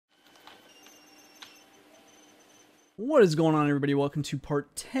What is going on, everybody? Welcome to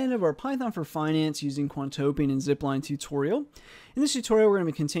part 10 of our Python for Finance using Quantopian and Zipline tutorial. In this tutorial, we're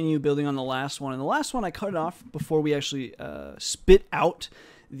going to continue building on the last one. And the last one, I cut it off before we actually spit out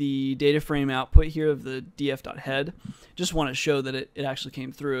the data frame output here of the df.head. Just want to show that it actually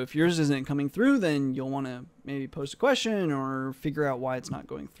came through. If yours isn't coming through, then you'll want to maybe post a question or figure out why it's not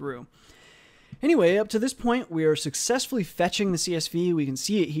going through. Anyway, up to this point, we are successfully fetching the CSV. We can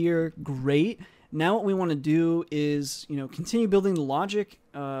see it here. Great. Now what we want to do is, continue building the logic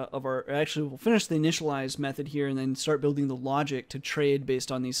of our, actually we'll finish the initialize method here and then start building the logic to trade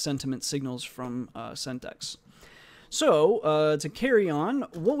based on these sentiment signals from Sentex. So to carry on,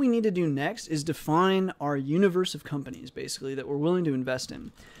 what we need to do next is define our universe of companies, basically, that we're willing to invest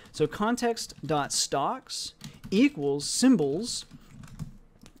in. So context.stocks equals symbols,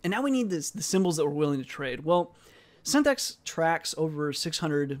 and now we need the symbols that we're willing to trade. Well, Sentex tracks over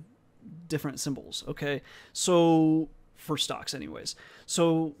 600 different symbols, okay? So for stocks anyways.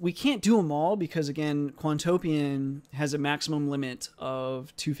 So we can't do them all because, again, Quantopian has a maximum limit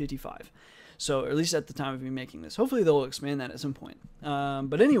of 255. So at least at the time of me making this. Hopefully they'll expand that at some point.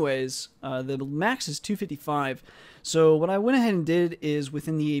 But anyways, the max is 255. So what I went ahead and did is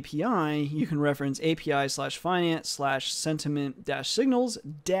within the API, you can reference API/finance/sentiment-signals-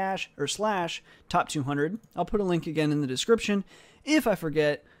 /top 200. I'll put a link again in the description. If I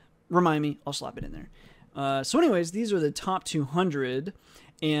forget, remind me, I'll slap it in there. So anyways, these are the top 200.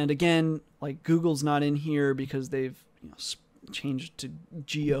 And again, like Google's not in here because they've changed to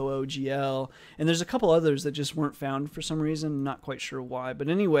GOOGL. And there's a couple others that just weren't found for some reason. Not quite sure why. But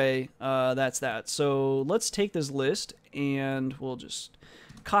anyway, that's that. So let's take this list and we'll just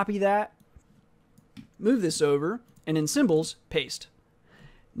copy that, move this over, and in symbols, paste.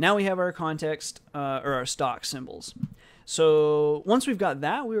 Now we have our context or our stock symbols. So once we've got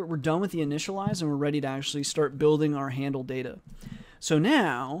that, we're done with the initialize and we're ready to actually start building our handle data. So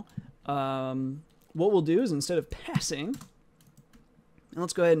now what we'll do is instead of passing, and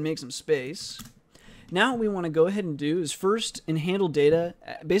let's go ahead and make some space. Now what we want to go ahead and do is first in handle data,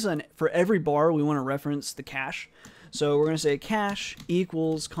 basically for every bar we want to reference the cache. So we're going to say cache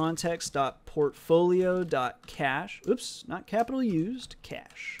equals context.portfolio.cache. Oops, not capital used,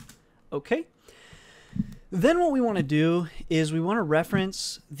 cache. Okay. Then what we want to do is we want to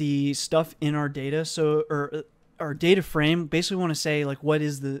reference the stuff in our data. So, or our data frame, basically we want to say like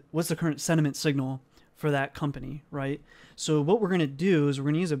what's the current sentiment signal for that company, right? So what we're going to do is we're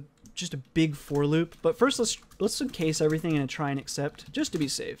going to use just a big for loop. But first let's encase everything in a try and except just to be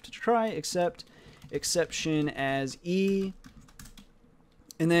safe. To try except exception as E,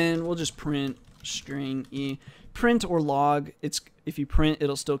 and then we'll just print string E. Print or log, if you print,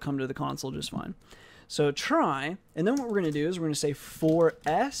 it'll still come to the console just fine. So try, and then what we're going to do is we're going to say for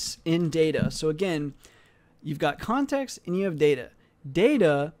S in data. So again, you've got context and you have data.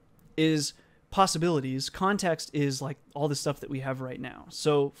 Data is possibilities. Context is like all the stuff that we have right now.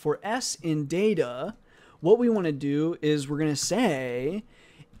 So for S in data, what we want to do is we're going to say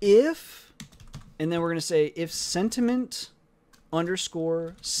if, and then we're going to say if sentiment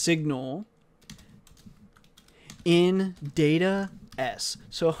underscore signal in data S.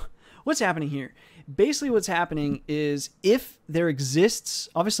 So what's happening here? Basically what's happening is if there exists,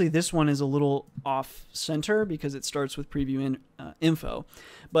 obviously this one is a little off center because it starts with preview info,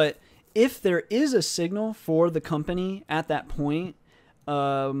 but if there is a signal for the company at that point,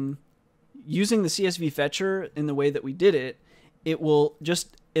 using the CSV fetcher in the way that we did it, it will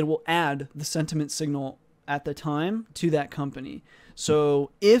add the sentiment signal at the time to that company.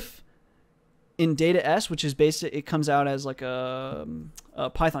 So if in data S, which is basic, it comes out as like a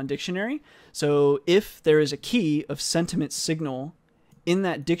Python dictionary. So if there is a key of sentiment signal in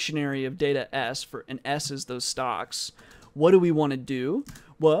that dictionary of data S, and S is those stocks, what do we want to do?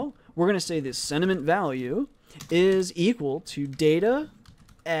 Well, we're going to say this sentiment value is equal to data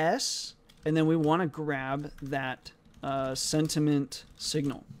S, and then we want to grab that sentiment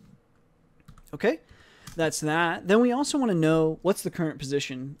signal. Okay? That's that. Then we also want to know what's the current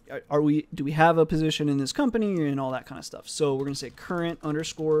position. Do we have a position in this company and all that kind of stuff. So we're going to say current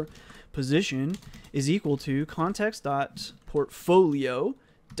underscore position is equal to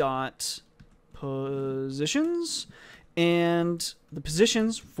context.portfolio.positions, and the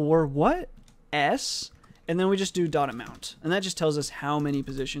positions for what? S, and then we just do dot amount, and that just tells us how many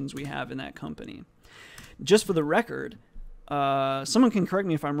positions we have in that company. Just for the record, someone can correct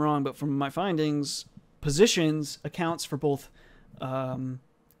me if I'm wrong, but from my findings, positions accounts for both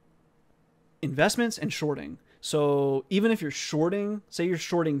investments and shorting. So even if you're shorting, say you're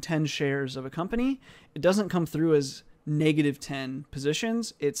shorting 10 shares of a company, it doesn't come through as -10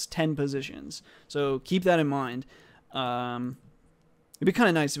 positions, it's 10 positions. So keep that in mind. It'd be kind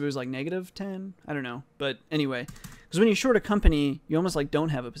of nice if it was like -10. I don't know. But anyway, because when you short a company, you almost like don't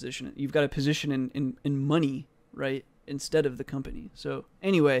have a position. You've got a position in money, right? Instead of the company. So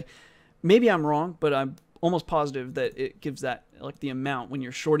anyway, maybe I'm wrong, but I'm almost positive that it gives that like the amount. When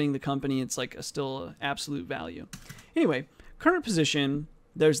you're shorting the company, it's like still an absolute value. Anyway, current position,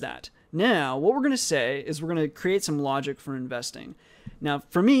 there's that. Now, what we're going to say is we're going to create some logic for investing. Now,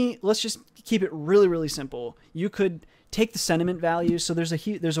 for me, let's just keep it really, really simple. You could take the sentiment value. So there's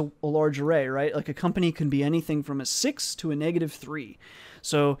a large array, right? Like a company can be anything from a 6 to a -3.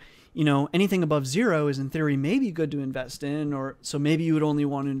 So, you know, anything above 0 is in theory maybe good to invest in, or so maybe you would only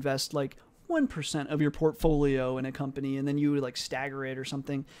want to invest like 1% of your portfolio in a company, and then you would like stagger it or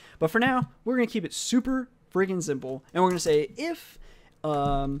something. But for now, we're going to keep it super freaking simple. And we're going to say if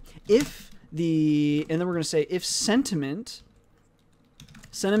sentiment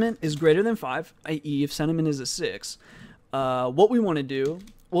is greater than 5, i.e. if sentiment is a 6, what we want to do,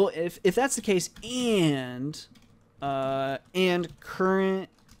 well, if that's the case, and current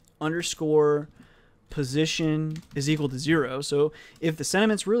underscore position is equal to 0. So if the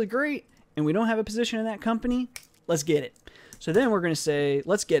sentiment's really great and we don't have a position in that company, let's get it. So then we're going to say,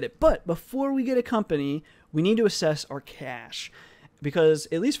 let's get it. But before we get a company, we need to assess our cash, because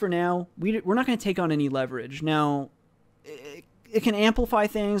at least for now, we're not going to take on any leverage. Now, it can amplify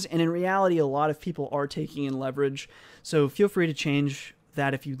things, and in reality, a lot of people are taking in leverage. So feel free to change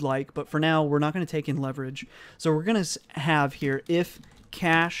that if you'd like. But for now, we're not going to take in leverage. So we're going to have here, if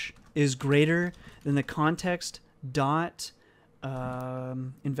cash is greater than the context dot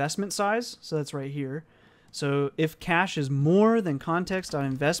investment size. So that's right here. So if cash is more than context dot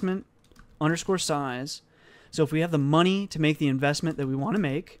investment underscore size. So if we have the money to make the investment that we want to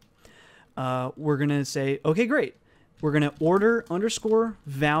make, we're going to say, okay, great. We're going to order underscore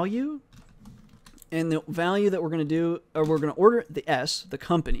value, and the value that we're going to do, or we're going to order the S, the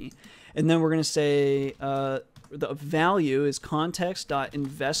company, and then we're going to say the value is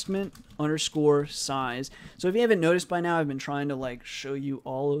context.investment underscore size. So if you haven't noticed by now, I've been trying to like show you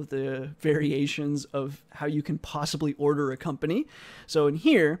all of the variations of how you can possibly order a company. So in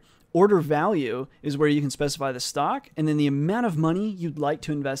here, order value is where you can specify the stock and then the amount of money you'd like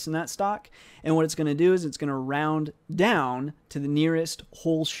to invest in that stock. And what it's going to do is it's going to round down to the nearest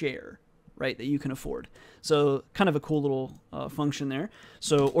whole share, right, that you can afford. So kind of a cool little function there.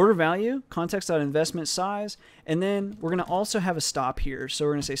 So order value, context.investment size, and then we're going to also have a stop here. So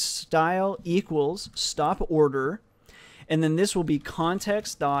we're going to say style equals stop order, and then this will be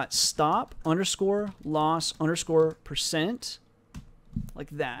context.stop underscore loss underscore percent, like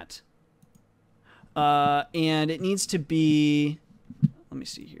that. And it needs to be, let me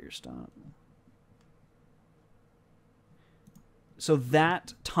see here, stop. So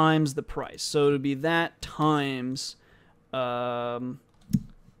that times the price. So it would be that times the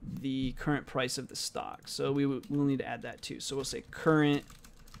current price of the stock. So we'll need to add that too. So we'll say current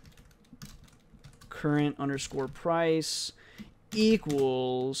underscore price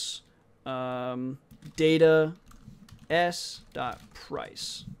equals data s dot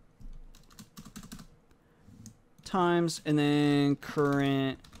price times, and then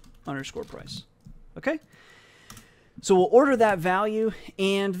current underscore price. Okay. So we'll order that value,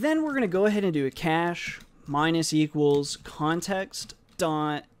 and then we're going to go ahead and do a cash minus equals context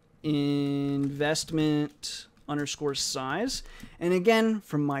dot investment underscore size. And again,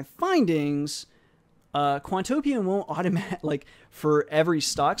 from my findings, Quantopian won't automate like for every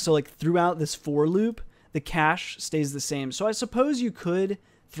stock. So like throughout this for loop, the cash stays the same. So I suppose you could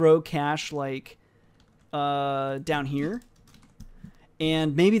throw cash like down here,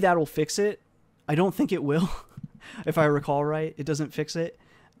 and maybe that'll fix it. I don't think it will. If I recall right, it doesn't fix it.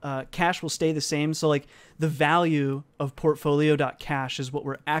 Cash will stay the same. So like the value of portfolio.cash is what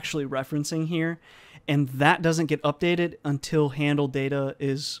we're actually referencing here. And that doesn't get updated until handle data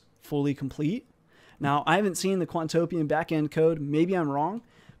is fully complete. Now, I haven't seen the Quantopian backend code. Maybe I'm wrong,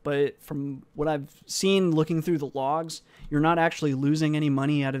 but from what I've seen looking through the logs, you're not actually losing any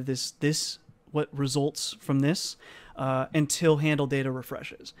money out of this what results from this until handle data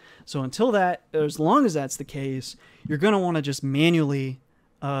refreshes. So until that, as long as that's the case, you're going to want to just manually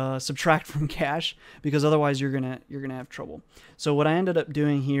subtract from cash, because otherwise you're gonna have trouble. So what I ended up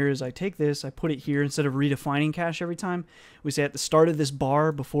doing here is I take this, I put it here instead of redefining cash every time. We say at the start of this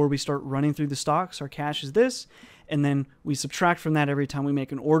bar before we start running through the stocks, our cash is this, and then we subtract from that every time we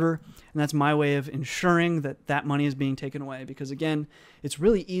make an order. And that's my way of ensuring that that money is being taken away, because again, it's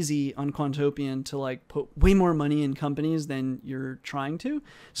really easy on Quantopian to like put way more money in companies than you're trying to.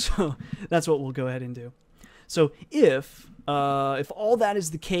 So that's what we'll go ahead and do. So if all that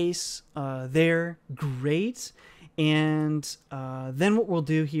is the case there, great. And then what we'll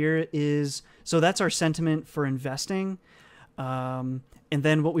do here is, so that's our sentiment for investing. And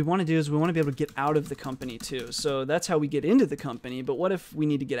then what we want to do is we want to be able to get out of the company too. So that's how we get into the company. But what if we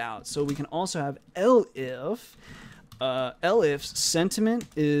need to get out? So we can also have elif. Elif's sentiment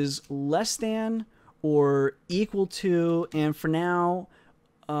is less than or equal to, and for now,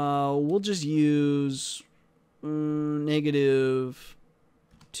 we'll just use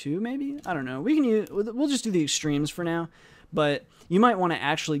 -2 maybe. I don't know. We'll just do the extremes for now. But you might want to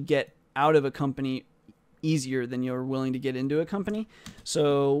actually get out of a company easier than you're willing to get into a company.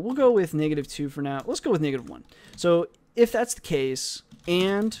 So we'll go with -2 for now. Let's go with -1. So if that's the case,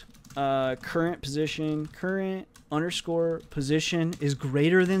 and current underscore position is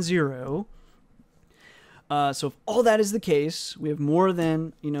greater than 0. So if all that is the case, we have more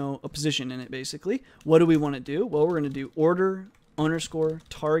than, a position in it basically. What do we want to do? Well, we're going to do order underscore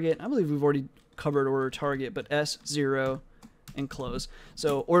target. I believe we've already covered order target, but S0 and close.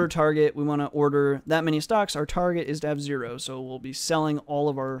 So order target, we want to order that many stocks. Our target is to have 0, so we'll be selling all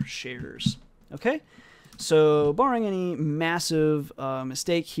of our shares. Okay, so barring any massive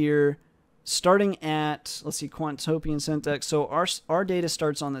mistake here, starting at, let's see, Quantopian syntax. So our data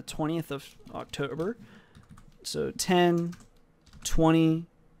starts on the 20th of October. So 10, 20,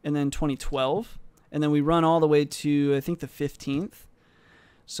 and then 2012. And then we run all the way to, I think, the 15th.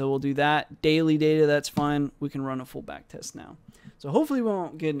 So we'll do that. Daily data, that's fine. We can run a full back test now. So hopefully we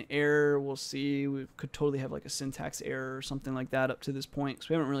won't get an error. We'll see. We could totally have like a syntax error or something like that up to this point, because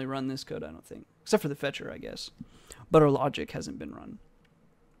we haven't really run this code, I don't think. Except for the fetcher, I guess. But our logic hasn't been run.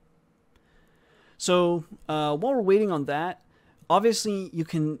 So while we're waiting on that, obviously you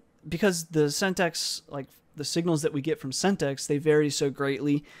can, because the syntax, like the signals that we get from syntax, they vary so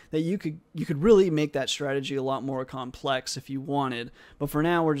greatly that you could really make that strategy a lot more complex if you wanted. But for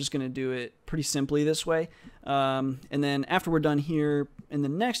now, we're just going to do it pretty simply this way. And then after we're done here, in the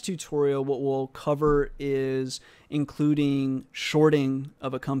next tutorial, what we'll cover is including shorting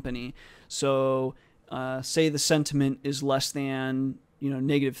of a company. So say the sentiment is less than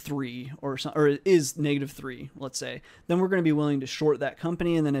 -3 or it is -3, let's say, then we're going to be willing to short that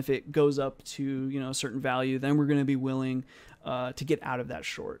company. And then if it goes up to, a certain value, then we're going to be willing to get out of that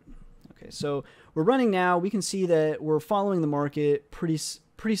short. Okay, so we're running now. We can see that we're following the market pretty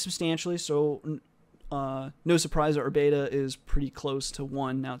substantially. So no surprise, our beta is pretty close to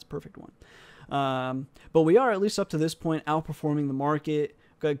 1. Now it's perfect 1. But we are, at least up to this point, outperforming the market.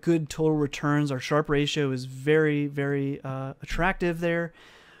 Got good total returns. Our Sharpe ratio is very, very attractive there.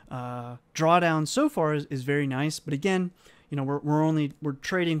 Drawdown so far is very nice, but again, we're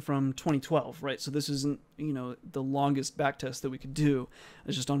trading from 2012, right? So this isn't the longest backtest that we could do.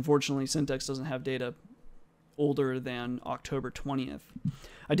 It's just unfortunately Syntax doesn't have data older than October 20th.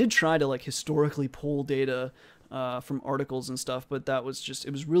 I did try to historically pull data from articles and stuff, but it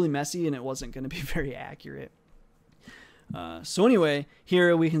was really messy and it wasn't going to be very accurate. So anyway,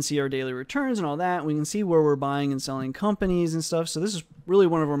 here we can see our daily returns and all that. We can see where we're buying and selling companies and stuff. So this is really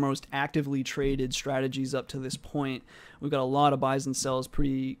one of our most actively traded strategies up to this point. We've got a lot of buys and sells,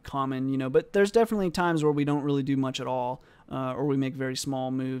 pretty common, but there's definitely times where we don't really do much at all, or we make very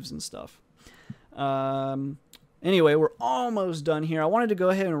small moves and stuff. Anyway, we're almost done here. I wanted to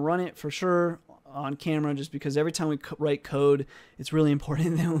go ahead and run it for sure on camera, just because every time we write code, it's really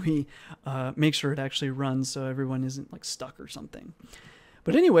important that we make sure it actually runs so everyone isn't stuck or something.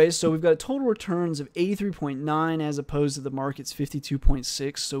 But anyway, so we've got total returns of 83.9 as opposed to the market's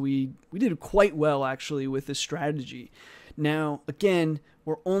 52.6. So we did quite well actually with this strategy. Now, again,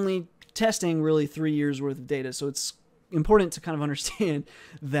 we're only testing really 3 years worth of data. So it's important to kind of understand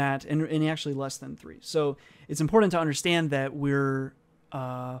that, and actually less than 3. So it's important to understand that we're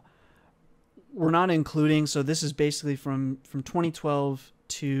not including, so this is basically from 2012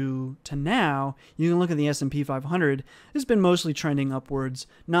 to now. You can look at the S&P 500. It's been mostly trending upwards,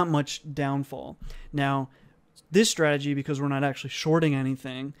 not much downfall. Now, this strategy, because we're not actually shorting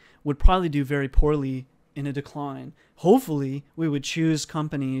anything, would probably do very poorly in a decline. Hopefully, we would choose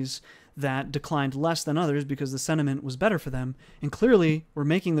companies that declined less than others because the sentiment was better for them. And clearly, we're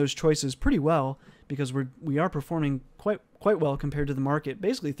making those choices pretty well because we are performing quite well compared to the market,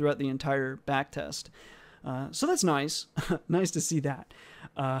 basically throughout the entire back test. So that's nice. Nice to see that.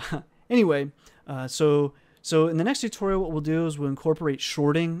 Anyway, so in the next tutorial, what we'll do is we'll incorporate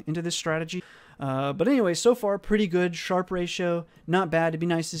shorting into this strategy. But anyway, so far, pretty good. Sharpe ratio, not bad. It'd be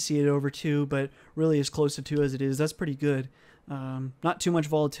nice to see it over 2, but really as close to 2 as it is, that's pretty good. Not too much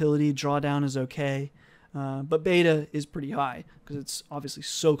volatility. Drawdown is okay. But beta is pretty high because it's obviously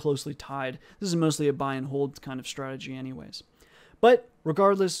so closely tied. This is mostly a buy and hold kind of strategy anyways. But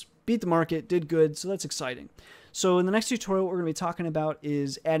regardless, beat the market, did good, so that's exciting. So in the next tutorial, what we're going to be talking about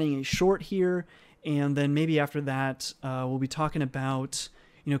is adding a short here, and then maybe after that, we'll be talking about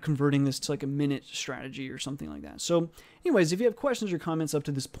converting this to like a minute strategy or something like that. So anyways, if you have questions or comments up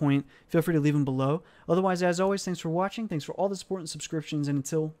to this point, feel free to leave them below. Otherwise, as always, thanks for watching. Thanks for all the support and subscriptions, and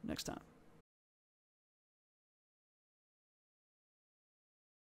until next time.